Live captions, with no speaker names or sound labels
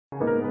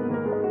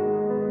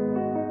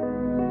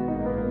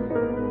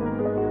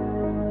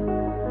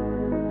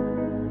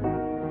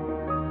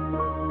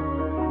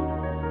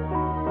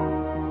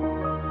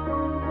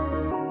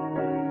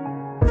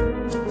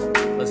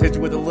Hit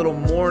you with a little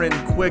morning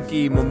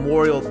quickie.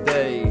 Memorial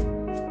Day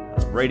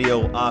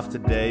radio off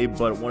today,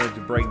 but wanted to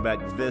bring back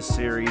this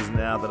series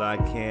now that I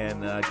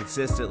can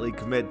consistently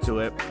commit to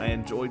it. I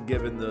enjoyed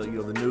giving the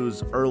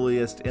news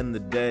earliest in the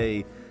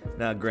day.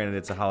 Now, granted,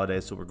 it's a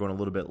holiday, so we're going a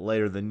little bit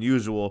later than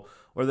usual,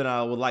 or than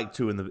I would like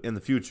to in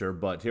the future.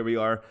 But here we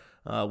are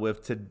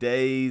with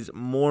today's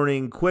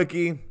morning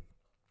quickie.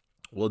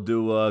 We'll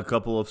do a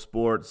couple of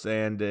sports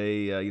and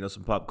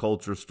some pop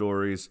culture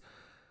stories.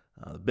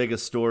 The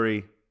biggest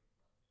story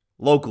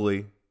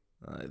locally,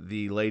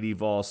 the Lady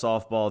Vol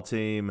softball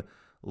team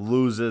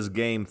loses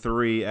Game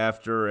 3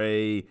 after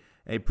a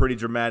pretty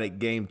dramatic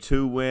Game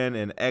 2 win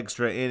in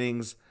extra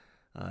innings.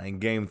 In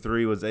Game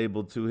 3 was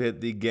able to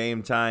hit the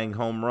game-tying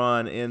home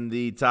run in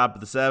the top of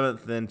the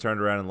 7th, then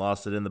turned around and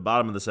lost it in the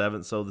bottom of the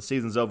 7th, so the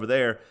season's over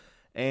there.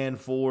 And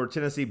for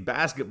Tennessee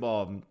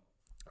basketball,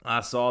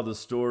 I saw the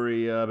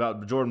story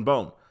about Jordan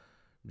Bone.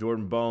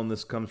 Jordan Bone,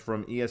 this comes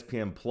from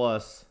ESPN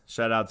Plus.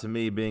 Shout out to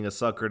me being a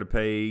sucker to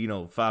pay,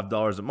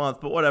 $5 a month,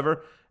 but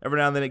whatever. Every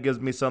now and then it gives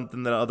me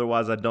something that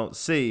otherwise I don't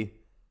see.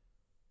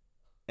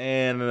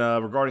 And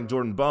regarding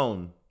Jordan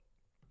Bone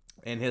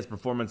and his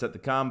performance at the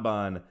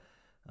Combine,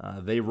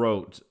 they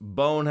wrote,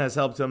 Bone has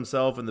helped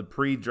himself in the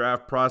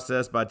pre-draft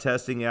process by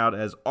testing out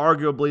as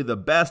arguably the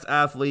best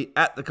athlete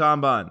at the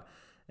Combine,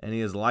 and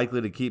he is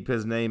likely to keep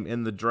his name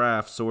in the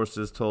draft,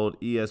 sources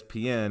told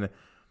ESPN.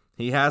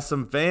 He has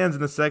some fans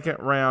in the second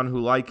round who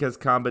like his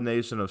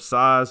combination of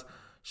size,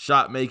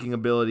 shot-making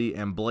ability,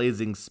 and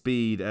blazing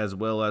speed, as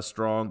well as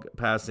strong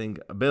passing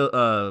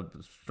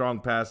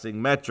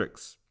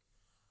metrics.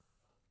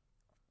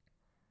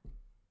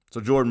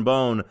 So Jordan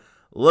Bone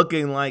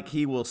looking like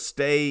he will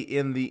stay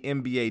in the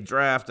NBA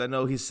draft. I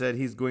know he said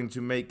he's going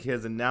to make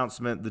his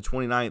announcement the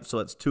 29th, so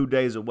it's 2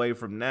 days away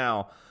from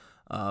now.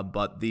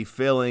 But the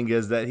feeling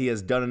is that he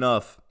has done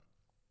enough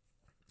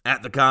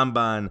at the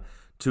Combine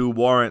to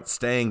warrant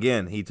staying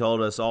in. He told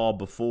us all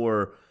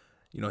before,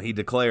 he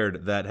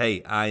declared that,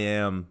 hey, I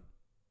am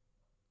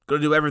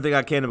going to do everything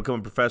I can to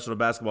become a professional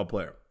basketball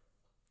player.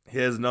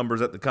 His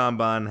numbers at the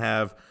Combine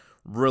have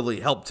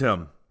really helped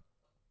him,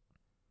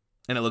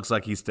 and it looks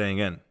like he's staying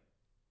in.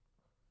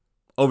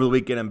 Over the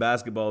weekend in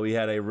basketball, we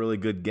had a really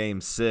good Game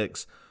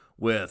 6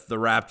 with the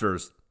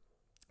Raptors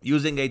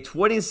using a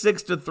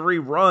 26-3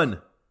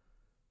 run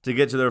to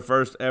get to their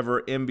first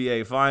ever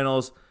NBA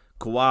Finals.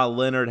 Kawhi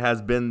Leonard has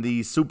been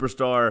the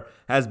superstar,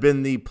 has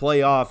been the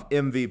playoff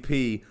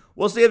MVP.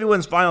 We'll see if he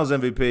wins Finals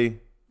MVP.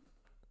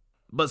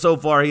 But so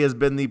far, he has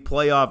been the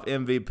playoff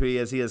MVP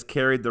as he has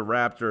carried the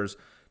Raptors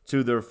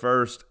to their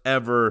first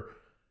ever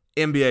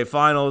NBA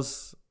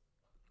Finals.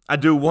 I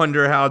do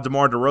wonder how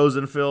DeMar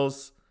DeRozan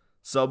feels.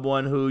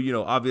 Someone who,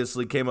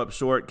 obviously came up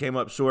short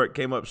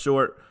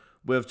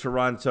with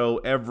Toronto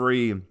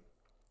every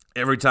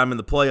time in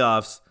the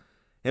playoffs.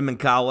 Him and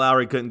Kyle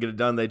Lowry couldn't get it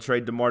done. They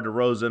trade DeMar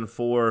DeRozan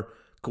for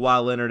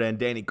Kawhi Leonard and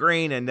Danny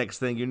Green, and next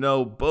thing you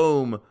know,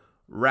 boom,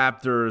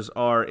 Raptors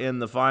are in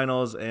the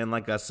finals. And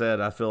like I said,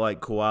 I feel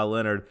like Kawhi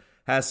Leonard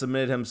has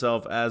cemented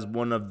himself as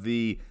one of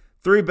the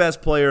 3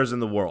 best players in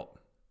the world.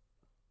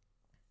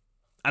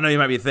 I know you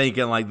might be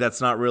thinking, like,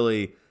 that's not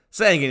really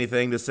saying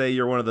anything to say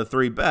you're one of the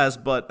 3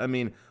 best, but,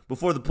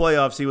 before the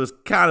playoffs, he was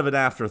kind of an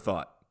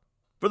afterthought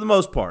for the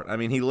most part.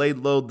 He laid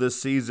low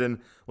this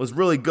season, was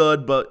really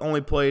good, but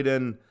only played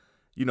in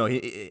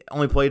he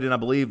only played in, I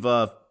believe,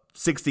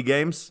 60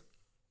 games.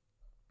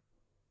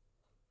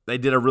 They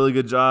did a really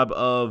good job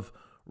of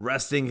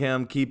resting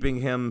him,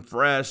 keeping him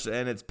fresh,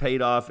 and it's paid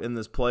off in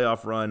this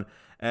playoff run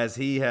as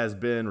he has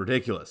been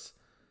ridiculous.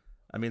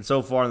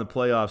 So far in the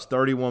playoffs,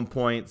 31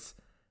 points,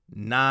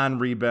 9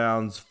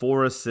 rebounds,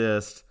 4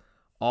 assists,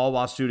 all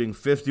while shooting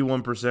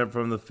 51%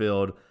 from the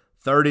field,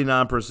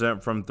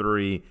 39% from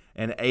 3,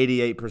 and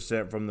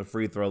 88% from the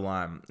free throw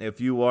line.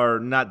 If you are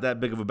not that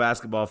big of a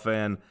basketball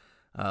fan,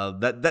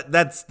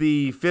 that's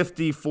the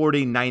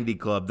 50-40-90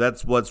 club.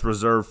 That's what's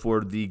reserved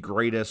for the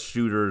greatest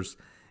shooters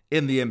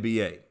in the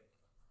NBA.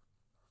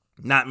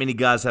 Not many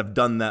guys have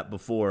done that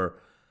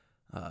before.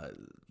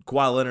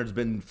 Kawhi Leonard's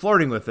been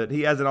flirting with it.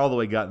 He hasn't all the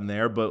way gotten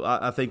there, but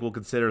I think we'll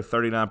consider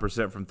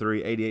 39% from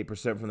 3,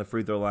 88% from the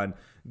free throw line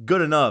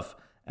good enough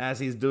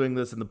as he's doing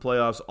this in the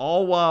playoffs,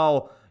 all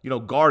while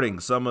guarding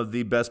some of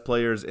the best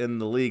players in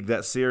the league.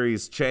 That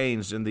series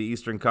changed in the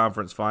Eastern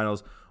Conference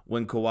Finals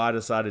when Kawhi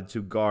decided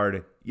to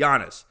guard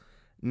Giannis.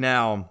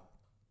 Now,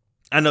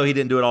 I know he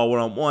didn't do it all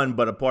one-on-one,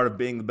 but a part of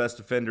being the best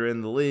defender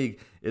in the league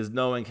is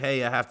knowing,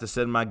 hey, I have to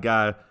send my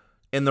guy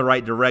in the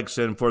right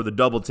direction for the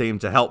double team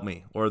to help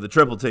me, or the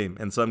triple team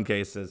in some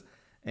cases.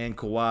 And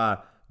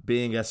Kawhi,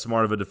 being as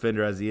smart of a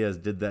defender as he is,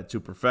 did that to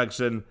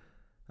perfection.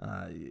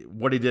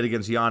 What he did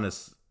against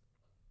Giannis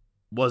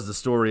was the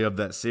story of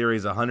that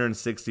series.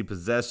 160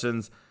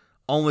 possessions,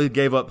 only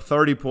gave up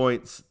 30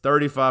 points,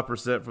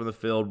 35% from the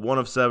field, 1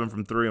 of 7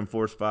 from 3, and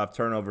forced 5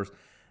 turnovers.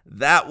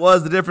 That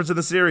was the difference in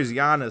the series.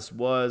 Giannis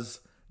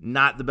was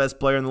not the best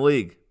player in the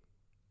league.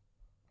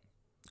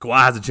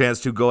 Kawhi has a chance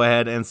to go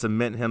ahead and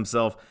cement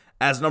himself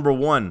as number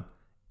 1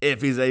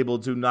 if he's able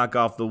to knock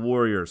off the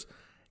Warriors.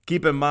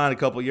 Keep in mind, a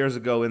couple years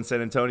ago in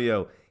San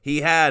Antonio,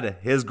 he had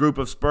his group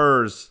of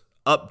Spurs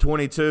up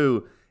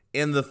 22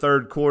 in the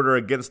third quarter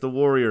against the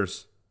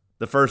Warriors.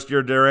 The first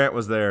year Durant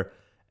was there,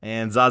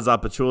 and Zaza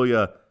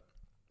Pachulia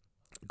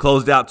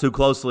closed out too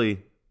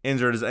closely,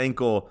 injured his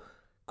ankle.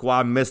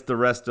 Kawhi missed the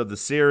rest of the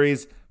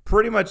series.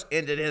 Pretty much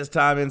ended his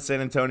time in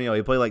San Antonio.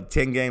 He played like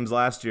 10 games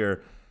last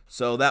year,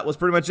 so that was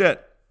pretty much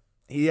it.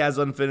 He has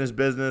unfinished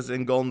business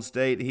in Golden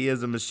State. He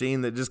is a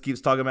machine that just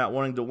keeps talking about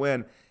wanting to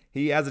win.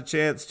 He has a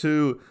chance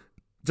to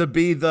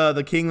be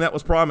the king that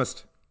was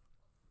promised.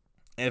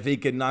 If he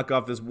could knock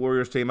off this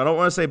Warriors team, I don't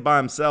want to say by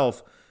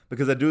himself,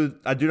 because I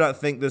do not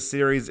think this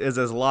series is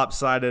as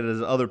lopsided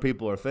as other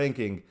people are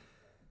thinking.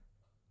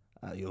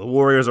 The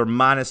Warriors are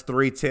minus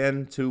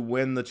 310 to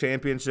win the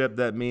championship.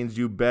 That means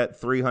you bet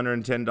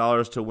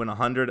 $310 to win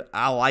 100.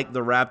 I like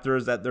the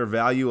Raptors at their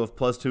value of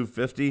plus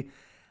 250.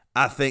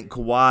 I think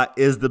Kawhi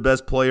is the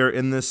best player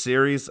in this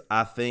series.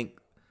 I think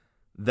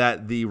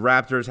that the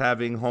Raptors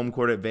having home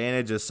court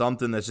advantage is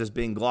something that's just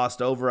being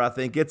glossed over. I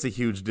think it's a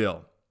huge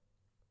deal.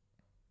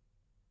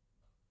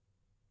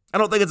 I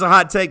don't think it's a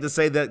hot take to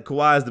say that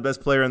Kawhi is the best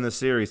player in this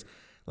series.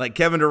 Like,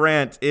 Kevin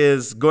Durant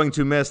is going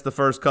to miss the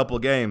first couple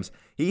games.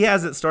 He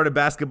hasn't started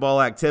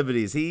basketball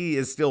activities. He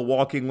is still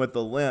walking with a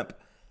limp.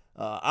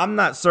 I'm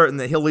not certain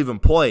that he'll even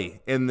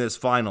play in this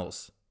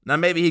finals. Now,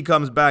 maybe he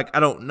comes back. I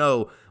don't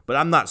know, but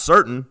I'm not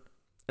certain.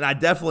 And I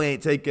definitely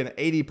ain't taking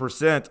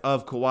 80%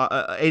 of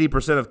Kawhi,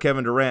 80% of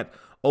Kevin Durant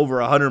over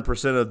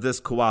 100% of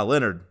this Kawhi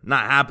Leonard.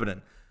 Not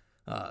happening.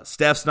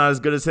 Steph's not as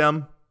good as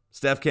him.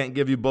 Steph can't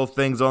give you both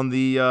things on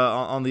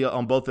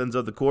both ends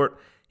of the court.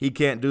 He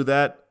can't do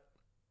that.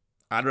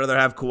 I'd rather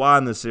have Kawhi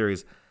in this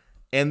series.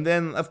 And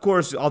then, of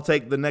course, I'll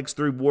take the next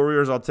three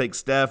Warriors. I'll take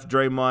Steph,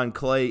 Draymond,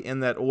 Clay in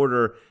that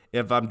order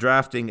if I'm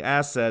drafting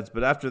assets.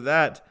 But after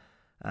that,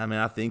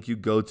 I think you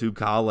go to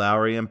Kyle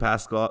Lowry and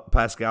Pascal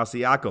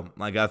Siakam.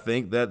 Like, I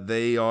think that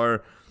they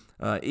are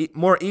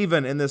more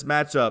even in this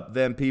matchup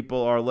than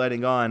people are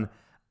letting on.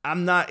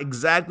 I'm not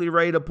exactly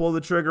ready to pull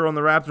the trigger on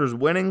the Raptors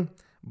winning,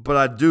 but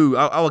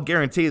I will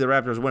guarantee the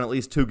Raptors win at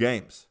least 2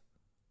 games.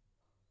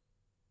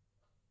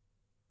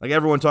 Like,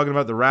 everyone talking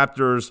about the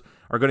Raptors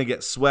are going to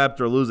get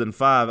swept or losing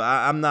 5.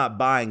 I'm not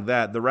buying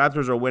that. The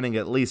Raptors are winning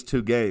at least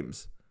 2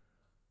 games.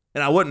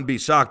 And I wouldn't be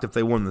shocked if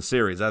they won the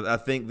series. I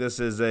think this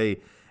is a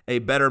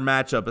better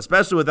matchup,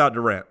 especially without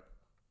Durant,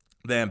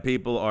 than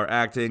people are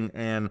acting.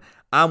 And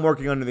I'm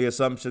working under the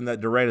assumption that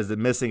Durant is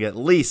missing at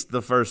least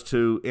the first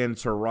 2 in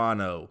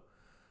Toronto.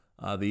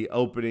 The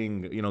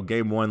opening,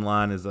 game 1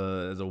 line is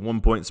a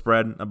 1-point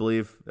spread, I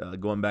believe,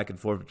 going back and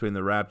forth between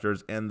the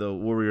Raptors and the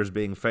Warriors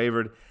being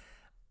favored.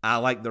 I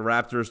like the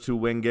Raptors to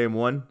win game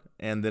 1,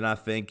 and then I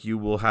think you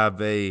will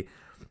have a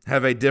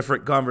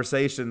different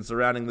conversation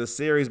surrounding this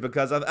series,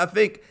 because I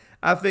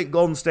think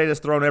Golden State has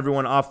thrown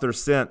everyone off their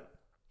scent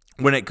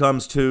when it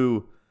comes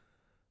to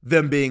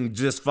them being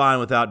just fine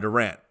without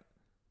Durant.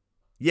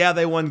 Yeah,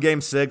 they won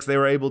game 6. They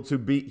were able to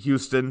beat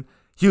Houston.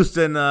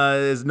 Houston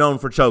is known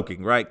for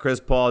choking, right? Chris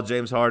Paul,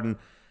 James Harden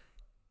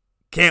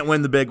can't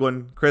win the big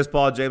one. Chris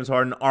Paul, James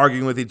Harden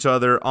arguing with each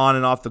other on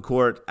and off the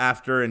court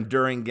after and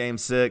during game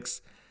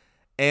 6.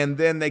 And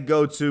then they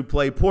go to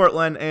play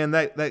Portland, and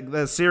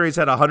that series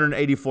had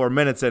 184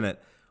 minutes in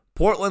it.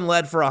 Portland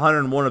led for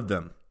 101 of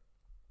them.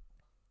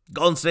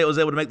 Golden State was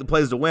able to make the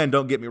plays to win,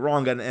 don't get me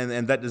wrong,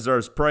 and that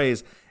deserves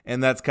praise.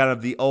 And that's kind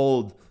of the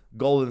old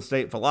Golden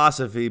State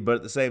philosophy. But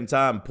at the same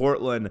time,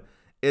 Portland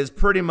is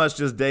pretty much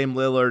just Dame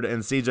Lillard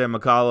and CJ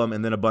McCollum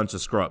and then a bunch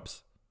of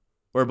scrubs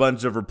or a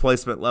bunch of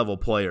replacement-level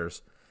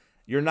players.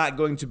 You're not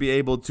going to be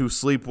able to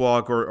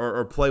sleepwalk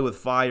or play with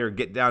fire,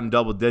 get down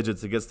double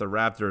digits against the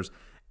Raptors,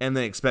 and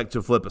then expect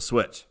to flip a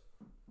switch.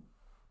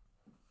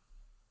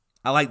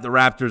 I like the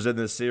Raptors in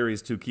this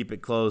series to keep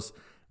it close,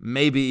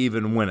 maybe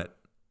even win it.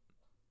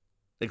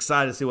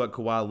 Excited to see what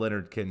Kawhi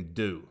Leonard can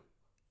do.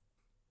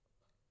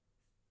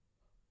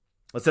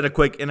 Let's hit a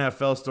quick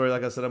NFL story.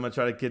 Like I said, I'm going to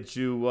try to get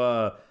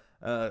you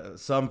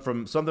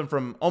something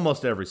from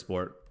almost every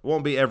sport. It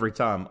won't be every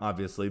time,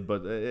 obviously,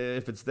 but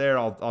if it's there,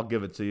 I'll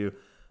give it to you.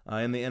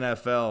 In the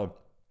NFL,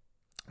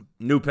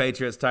 new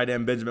Patriots tight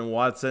end Benjamin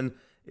Watson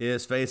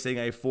is facing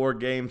a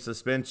 4-game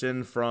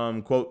suspension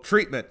from, quote,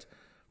 treatment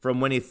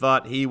from when he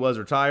thought he was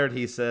retired.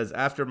 He says,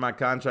 after my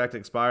contract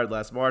expired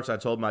last March, I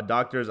told my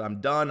doctors I'm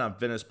done. I'm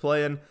finished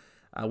playing.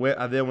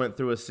 I then went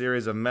through a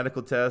series of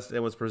medical tests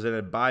and was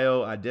presented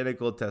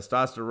bioidentical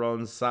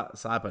testosterone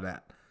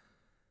cypionate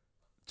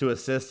to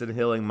assist in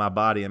healing my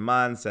body and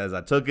mind. Says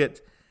I took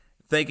it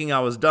thinking I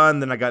was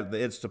done. Then I got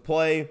the itch to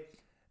play.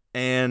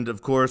 And,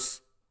 of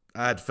course,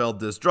 I had failed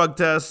this drug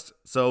test,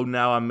 so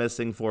now I'm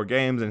missing 4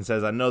 games, and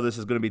says, I know this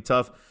is going to be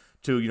tough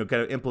to,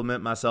 kind of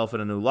implement myself in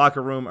a new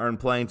locker room, earn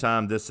playing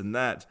time, this and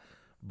that,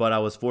 but I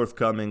was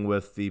forthcoming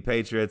with the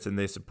Patriots, and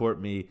they support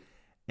me,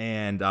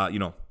 and,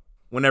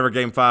 whenever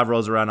Game 5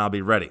 rolls around, I'll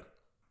be ready.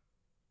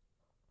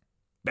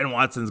 Ben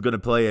Watson's going to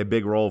play a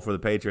big role for the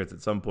Patriots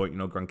at some point.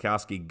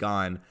 Gronkowski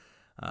gone.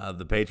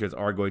 The Patriots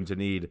are going to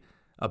need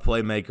a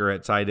playmaker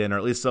at tight end, or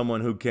at least someone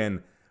who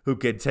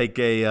could take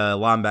a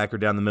linebacker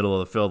down the middle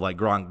of the field like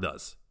Gronk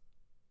does.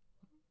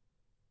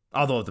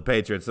 Although with the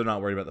Patriots, they're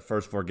not worried about the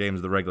first 4 games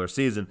of the regular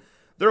season.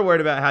 They're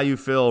worried about how you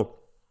feel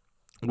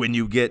when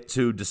you get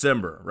to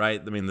December,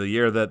 right? I mean, the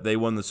year that they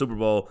won the Super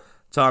Bowl,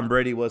 Tom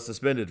Brady was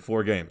suspended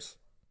 4 games.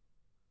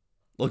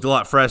 Looked a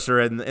lot fresher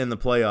in the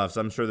playoffs.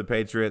 I'm sure the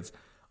Patriots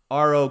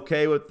are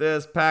okay with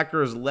this.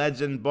 Packers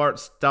legend Bart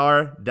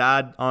Starr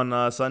died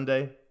on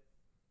Sunday.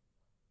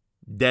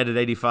 Dead at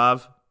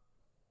 85.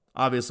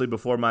 Obviously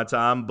before my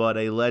time, but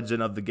a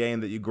legend of the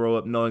game that you grow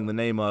up knowing the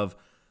name of,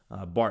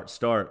 Bart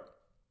Starr,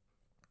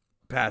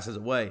 passes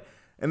away.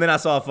 And then I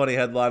saw a funny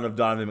headline of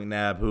Donovan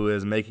McNabb, who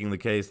is making the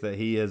case that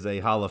he is a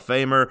Hall of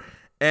Famer.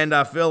 And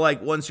I feel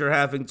like once you're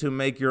having to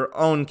make your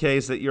own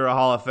case that you're a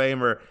Hall of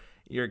Famer,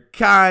 you're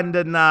kind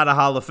of not a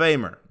Hall of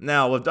Famer.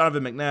 Now, with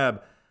Donovan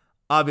McNabb,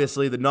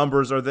 obviously the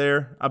numbers are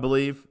there, I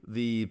believe.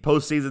 The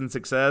postseason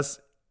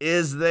success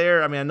is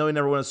there. I mean, I know he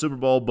never won a Super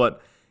Bowl,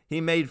 but he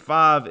made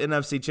 5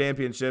 NFC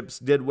championships,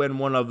 did win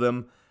one of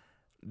them.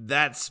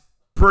 That's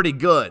pretty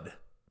good.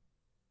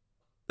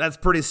 That's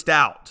pretty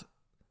stout.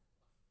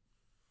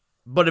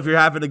 But if you're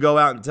having to go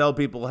out and tell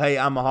people, hey,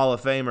 I'm a Hall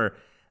of Famer,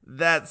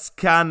 that's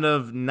kind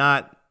of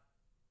not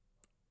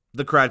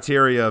the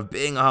criteria of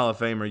being a Hall of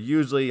Famer.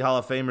 Usually Hall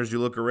of Famers, you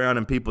look around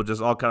and people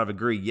just all kind of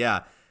agree,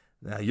 yeah,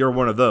 you're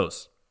one of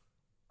those.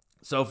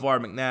 So far,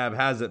 McNabb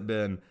hasn't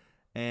been,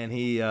 and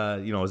he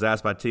was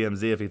asked by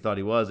TMZ if he thought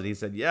he was, and he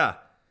said, yeah,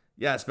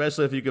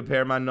 especially if you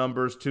compare my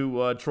numbers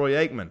to Troy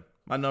Aikman.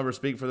 My numbers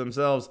speak for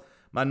themselves.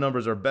 My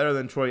numbers are better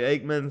than Troy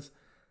Aikman's,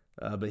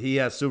 but he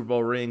has Super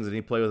Bowl rings, and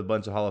he played with a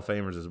bunch of Hall of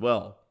Famers as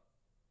well.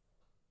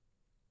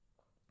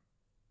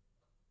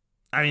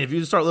 I mean, if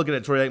you start looking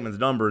at Troy Aikman's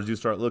numbers, you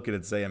start looking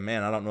and saying,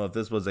 man, I don't know if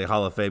this was a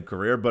Hall of Fame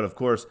career. But, of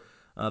course,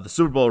 the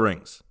Super Bowl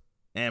rings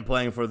and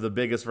playing for the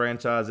biggest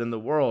franchise in the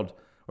world,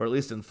 or at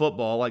least in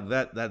football, like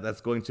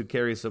that's going to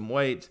carry some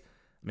weight.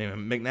 I mean,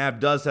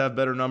 McNabb does have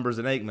better numbers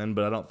than Aikman,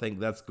 but I don't think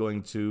that's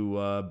going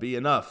to be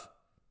enough.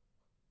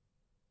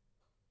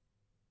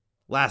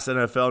 Last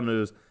NFL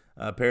news,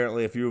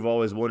 apparently, if you've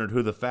always wondered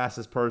who the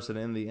fastest person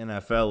in the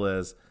NFL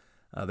is,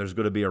 there's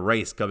going to be a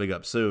race coming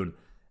up soon,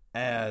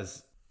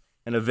 as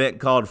an event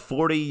called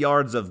 40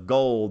 Yards of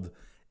Gold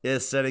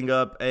is setting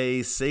up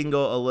a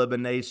single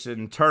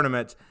elimination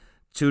tournament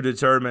to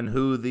determine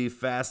who the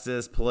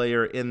fastest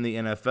player in the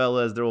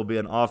NFL is. There will be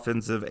an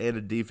offensive and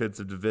a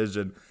defensive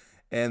division,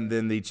 and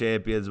then the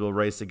champions will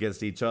race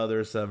against each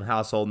other. Some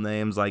household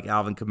names like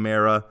Alvin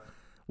Kamara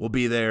will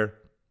be there.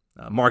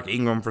 Mark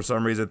Ingram, for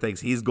some reason,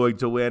 thinks he's going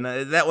to win.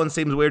 That one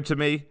seems weird to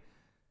me.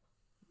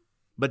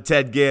 But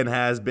Ted Ginn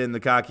has been the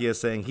cockiest,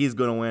 saying he's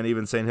going to win,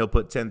 even saying he'll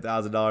put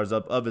 $10,000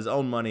 up of his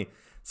own money.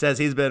 Says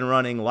he's been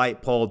running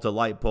light pole to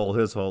light pole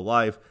his whole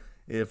life.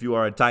 If you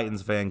are a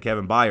Titans fan,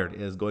 Kevin Byard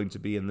is going to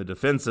be in the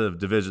defensive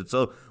division.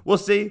 So we'll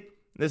see.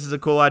 This is a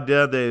cool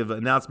idea. They've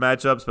announced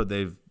matchups, but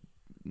they've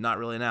not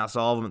really announced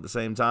all of them at the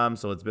same time.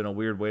 So it's been a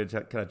weird way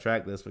to kind of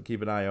track this, but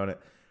keep an eye on it.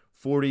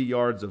 40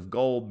 Yards of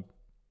Gold.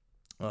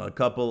 A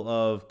couple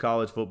of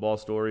college football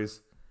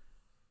stories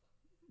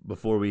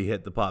before we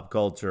hit the pop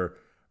culture.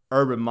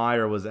 Urban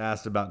Meyer was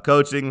asked about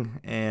coaching,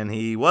 and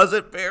he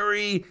wasn't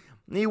very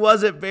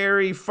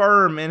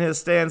firm in his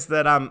stance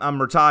that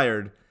I'm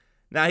retired.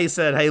 Now he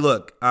said, hey,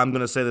 look, I'm going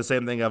to say the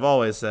same thing I've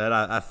always said.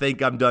 I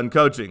think I'm done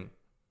coaching.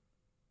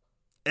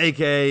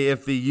 AKA,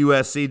 if the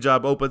USC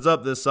job opens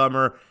up this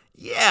summer,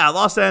 yeah,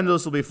 Los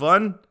Angeles will be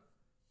fun.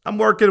 I'm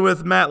working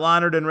with Matt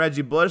Leinart and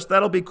Reggie Bush.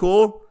 That'll be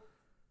cool.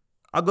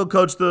 I'll go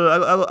coach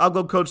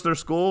their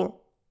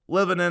school.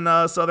 Living in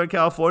Southern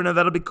California,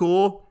 that'll be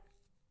cool.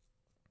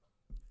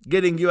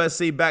 Getting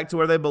USC back to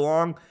where they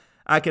belong,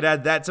 I could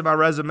add that to my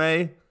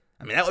resume.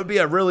 I mean, that would be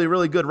a really,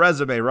 really good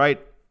resume, right?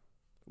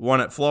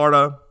 One at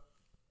Florida,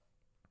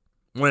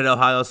 one at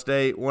Ohio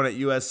State, one at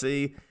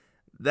USC.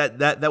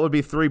 That would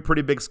be 3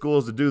 pretty big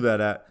schools to do that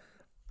at.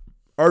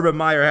 Urban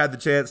Meyer had the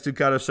chance to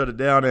kind of shut it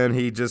down, and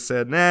he just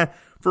said, nah,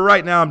 for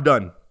right now, I'm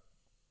done.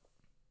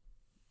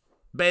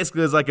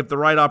 Basically, it's like if the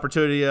right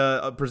opportunity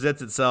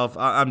presents itself,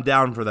 I'm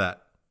down for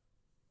that.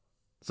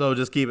 So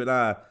just keep an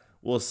eye.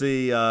 We'll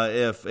see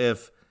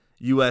if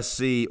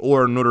USC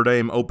or Notre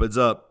Dame opens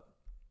up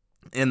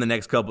in the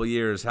next couple of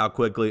years, how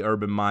quickly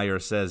Urban Meyer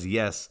says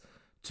yes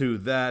to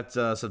that.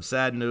 Some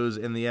sad news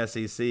in the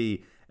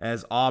SEC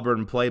as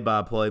Auburn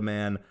play-by-play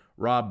man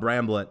Rob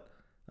Bramblett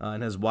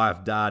and his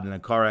wife died in a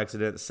car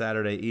accident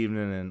Saturday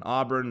evening in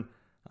Auburn.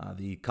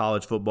 The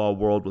college football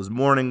world was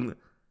mourning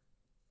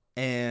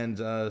and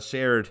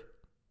shared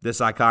this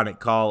iconic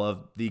call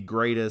of the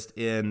greatest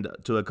end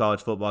to a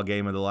college football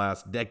game of the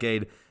last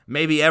decade,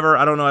 maybe ever.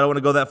 I don't know. I don't want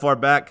to go that far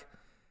back,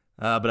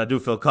 but I do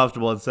feel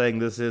comfortable in saying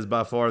this is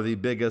by far the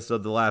biggest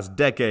of the last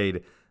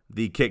decade,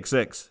 the kick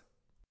six.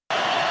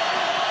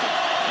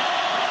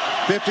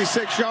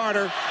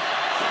 56-yarder.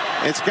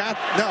 Does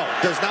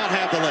not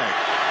have the leg.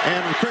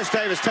 And Chris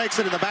Davis takes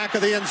it in the back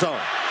of the end zone.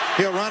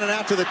 He'll run it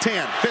out to the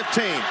 10,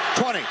 15,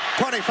 20,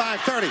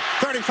 25, 30,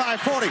 35,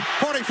 40,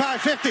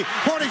 45, 50,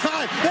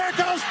 45. There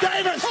goes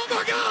Davis. Oh,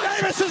 my God.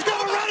 Davis is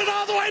going to run it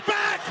all the way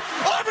back.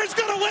 Auburn's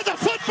going to win the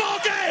football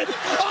game.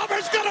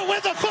 Auburn's going to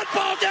win the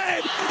football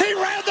game. He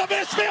ran the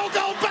missed field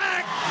goal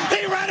back.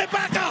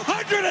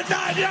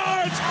 9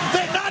 yards.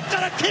 They're not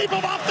going to keep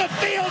him off the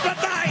field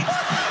tonight.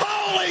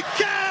 Holy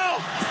cow!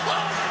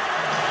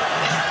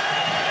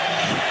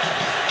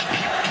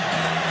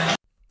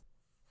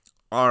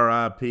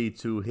 R.I.P.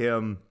 to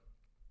him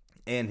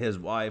and his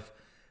wife.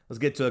 Let's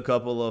get to a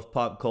couple of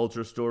pop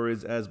culture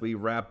stories as we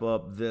wrap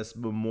up this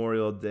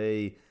Memorial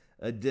Day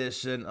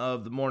edition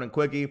of the Morning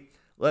Quickie.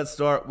 Let's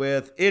start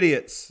with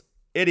idiots.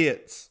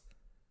 Idiots.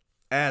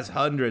 As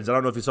hundreds. I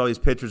don't know if you saw these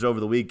pictures over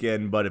the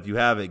weekend, but if you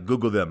haven't,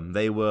 Google them.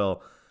 They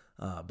will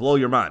blow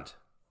your mind.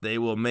 They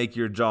will make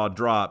your jaw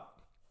drop.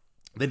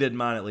 They did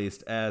mine at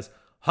least, as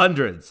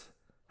hundreds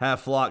have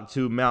flocked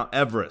to Mount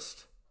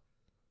Everest.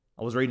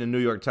 I was reading a New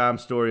York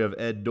Times story of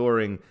Ed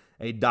Doring,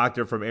 a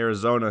doctor from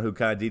Arizona, who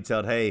kind of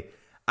detailed, hey,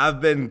 I've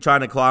been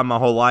trying to climb my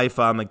whole life.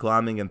 I'm a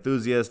climbing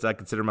enthusiast. I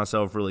consider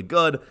myself really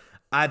good.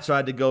 I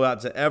tried to go out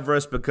to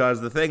Everest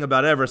because the thing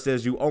about Everest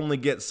is you only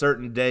get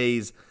certain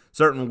days,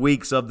 certain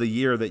weeks of the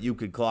year that you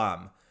could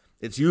climb.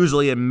 It's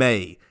usually in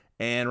May.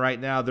 And right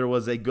now there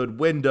was a good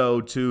window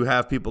to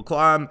have people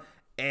climb,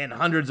 and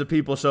hundreds of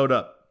people showed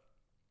up.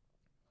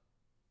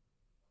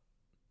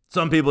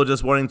 Some people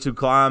just wanting to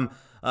climb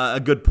a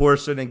good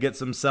portion and get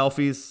some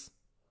selfies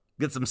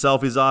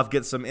off,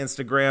 get some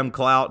Instagram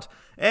clout.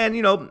 And,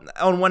 you know,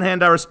 on one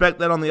hand, I respect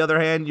that. On the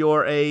other hand,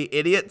 you're a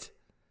idiot.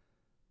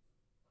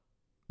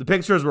 The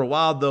pictures were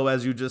wild, though,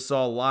 as you just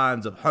saw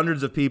lines of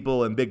hundreds of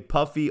people in big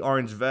puffy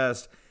orange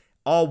vests,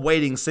 all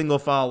waiting single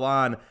file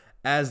line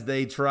as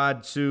they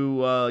tried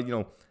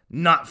to,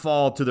 not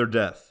fall to their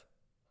death.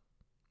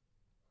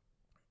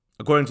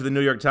 According to the New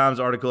York Times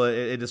article,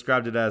 it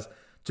described it as,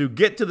 to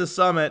get to the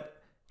summit,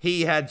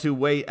 he had to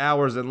wait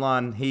hours in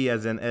line, he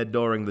as in Ed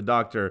Doring, the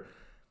doctor,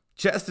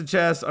 chest to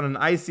chest on an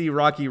icy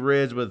rocky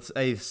ridge with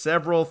a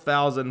several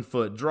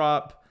 1,000-foot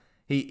drop.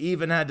 He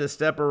even had to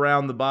step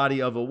around the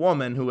body of a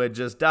woman who had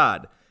just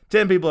died.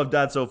 10 people have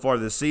died so far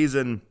this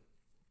season,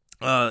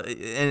 and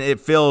it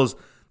feels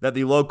that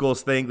the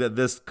locals think that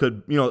this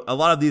could, a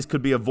lot of these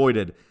could be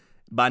avoided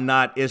by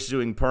not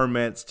issuing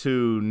permits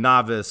to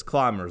novice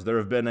climbers. There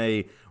have been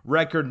a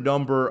record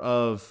number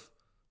of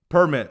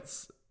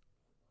permits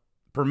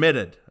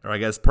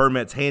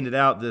handed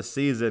out this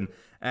season,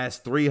 as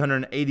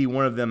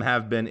 381 of them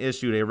have been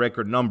issued, a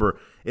record number.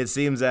 It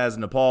seems as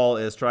Nepal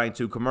is trying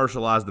to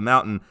commercialize the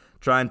mountain,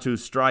 trying to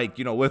strike,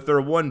 with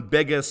their one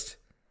biggest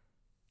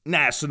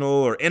national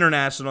or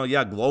international,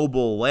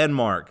 global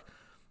landmark.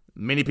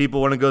 Many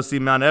people want to go see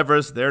Mount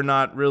Everest. They're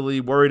not really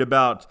worried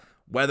about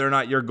whether or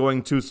not you're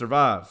going to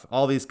survive.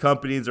 All these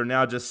companies are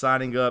now just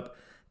signing up,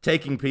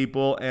 taking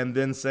people, and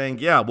then saying,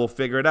 yeah, we'll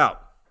figure it out.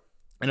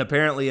 And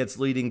apparently it's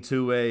leading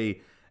to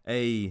a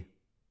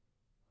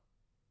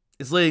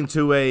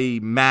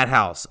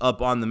madhouse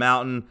up on the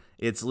mountain.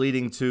 It's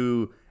leading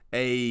to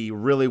a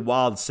really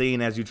wild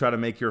scene as you try to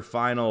make your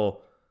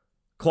final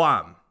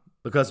climb.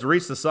 Because to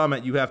reach the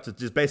summit, you have to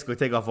just basically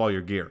take off all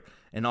your gear.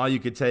 And all you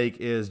could take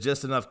is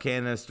just enough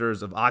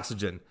canisters of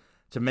oxygen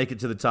to make it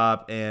to the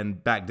top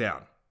and back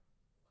down.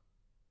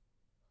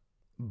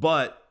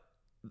 But,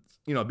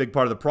 a big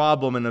part of the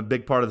problem and a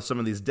big part of some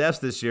of these deaths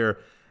this year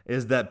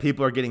is that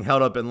people are getting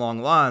held up in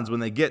long lines when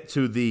they get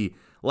to the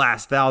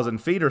last 1,000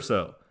 feet or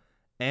so.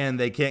 And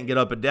they can't get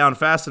up and down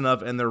fast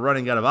enough, and they're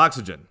running out of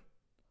oxygen.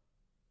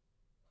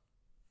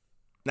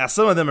 Now,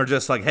 some of them are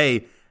just like,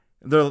 hey,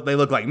 they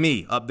look like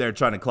me up there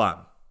trying to climb.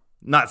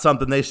 Not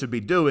something they should be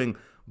doing,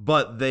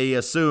 but they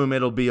assume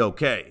it'll be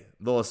okay.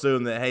 They'll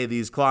assume that, hey,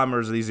 these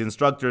climbers, these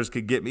instructors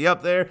could get me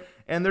up there,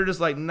 and they're just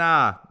like,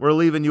 nah, we're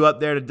leaving you up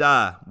there to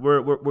die.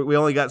 We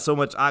only got so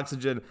much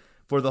oxygen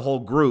for the whole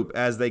group,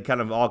 as they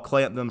kind of all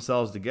clamp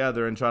themselves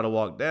together and try to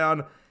walk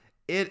down.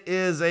 It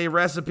is a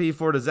recipe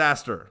for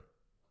disaster.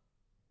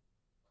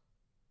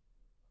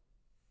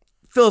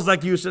 Feels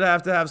like you should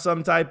have to have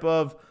some type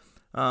of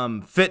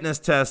fitness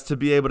test to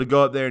be able to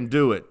go up there and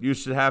do it. You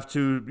should have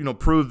to,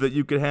 prove that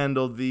you could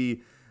handle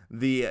the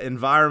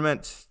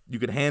environment, you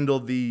could handle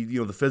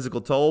the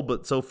physical toll.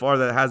 But so far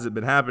that hasn't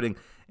been happening,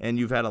 and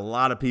you've had a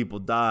lot of people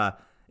die.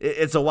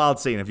 It's a wild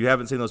scene. If you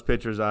haven't seen those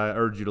pictures, I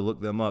urge you to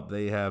look them up.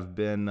 They have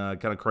been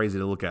kind of crazy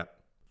to look at.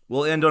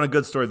 We'll end on a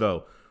good story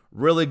though.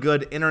 Really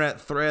good internet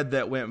thread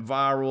that went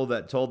viral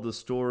that told the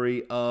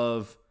story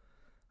of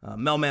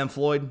Mailman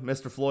Floyd,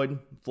 Mr.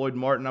 Floyd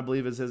Martin, I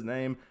believe is his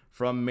name,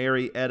 from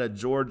Marietta,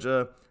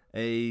 Georgia.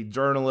 A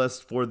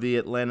journalist for the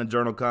Atlanta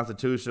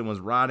Journal-Constitution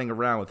was riding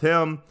around with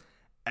him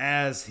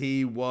as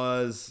he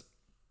was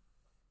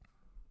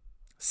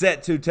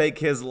set to take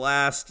his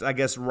last,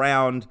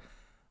 round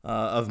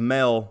of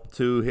mail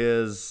to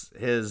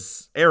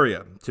his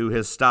area, to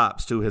his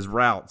stops, to his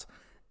route.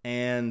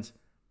 And,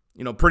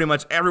 pretty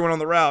much everyone on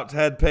the route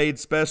had paid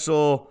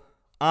special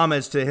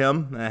homage to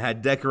him,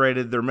 had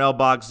decorated their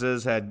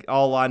mailboxes, had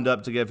all lined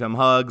up to give him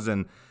hugs,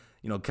 and,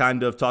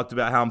 kind of talked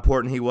about how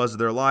important he was to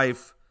their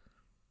life.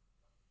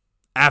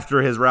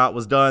 After his route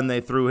was done,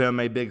 they threw him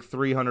a big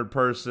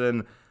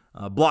 300-person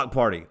block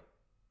party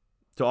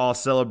to all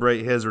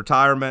celebrate his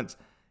retirement.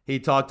 He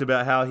talked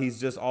about how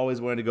he's just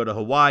always wanted to go to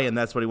Hawaii, and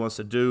that's what he wants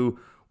to do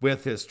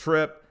with his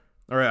trip,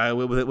 or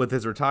with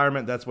his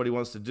retirement. That's what he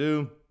wants to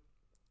do.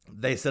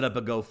 They set up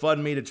a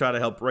GoFundMe to try to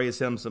help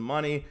raise him some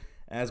money.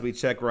 As we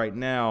check right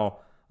now,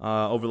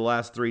 over the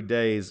last 3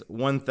 days,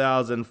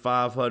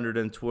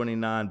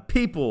 1,529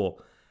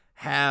 people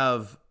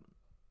have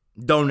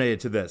donated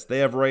to this. They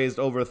have raised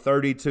over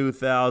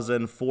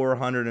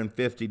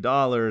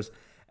 $32,450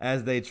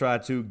 as they try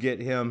to get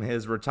him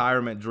his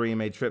retirement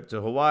dream, a trip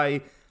to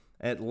Hawaii.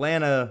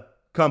 Atlanta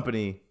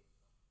company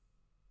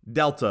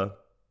Delta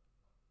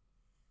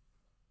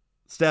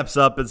steps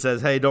up and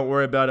says, hey, don't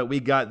worry about it. We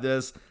got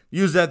this.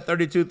 Use that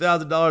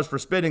 $32,000 for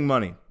spending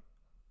money.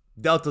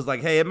 Delta's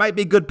like, hey, it might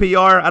be good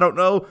PR. I don't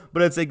know,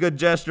 but it's a good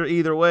gesture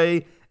either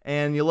way.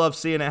 And you love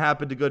seeing it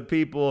happen to good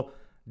people.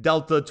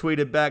 Delta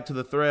tweeted back to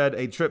the thread,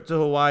 a trip to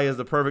Hawaii is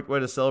the perfect way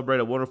to celebrate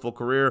a wonderful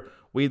career.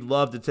 We'd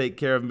love to take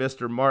care of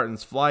Mr.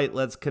 Martin's flight.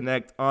 Let's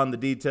connect on the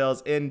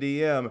details in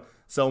DM.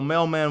 So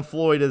Mailman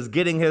Floyd is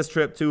getting his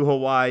trip to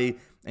Hawaii,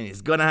 and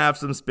he's going to have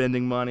some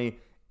spending money.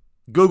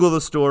 Google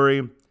the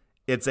story.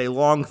 It's a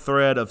long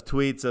thread of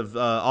tweets of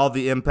all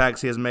the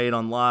impacts he has made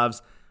on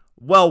lives.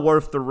 Well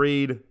worth the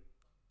read.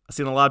 I've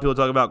seen a lot of people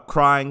talk about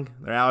crying,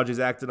 their allergies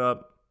acting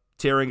up,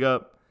 tearing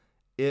up.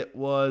 It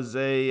was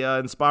a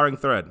inspiring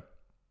thread.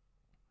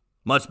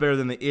 Much better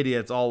than the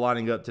idiots all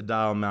lining up to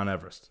die on Mount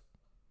Everest.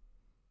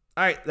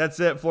 All right, that's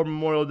it for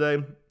Memorial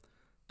Day.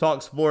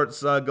 Talk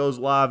Sports goes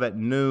live at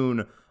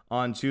noon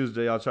on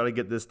Tuesday. I'll try to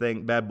get this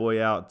bad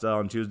boy out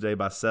on Tuesday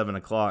by 7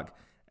 o'clock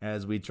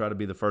as we try to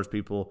be the first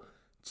people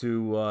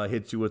to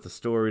hit you with a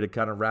story to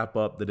kind of wrap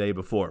up the day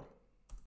before.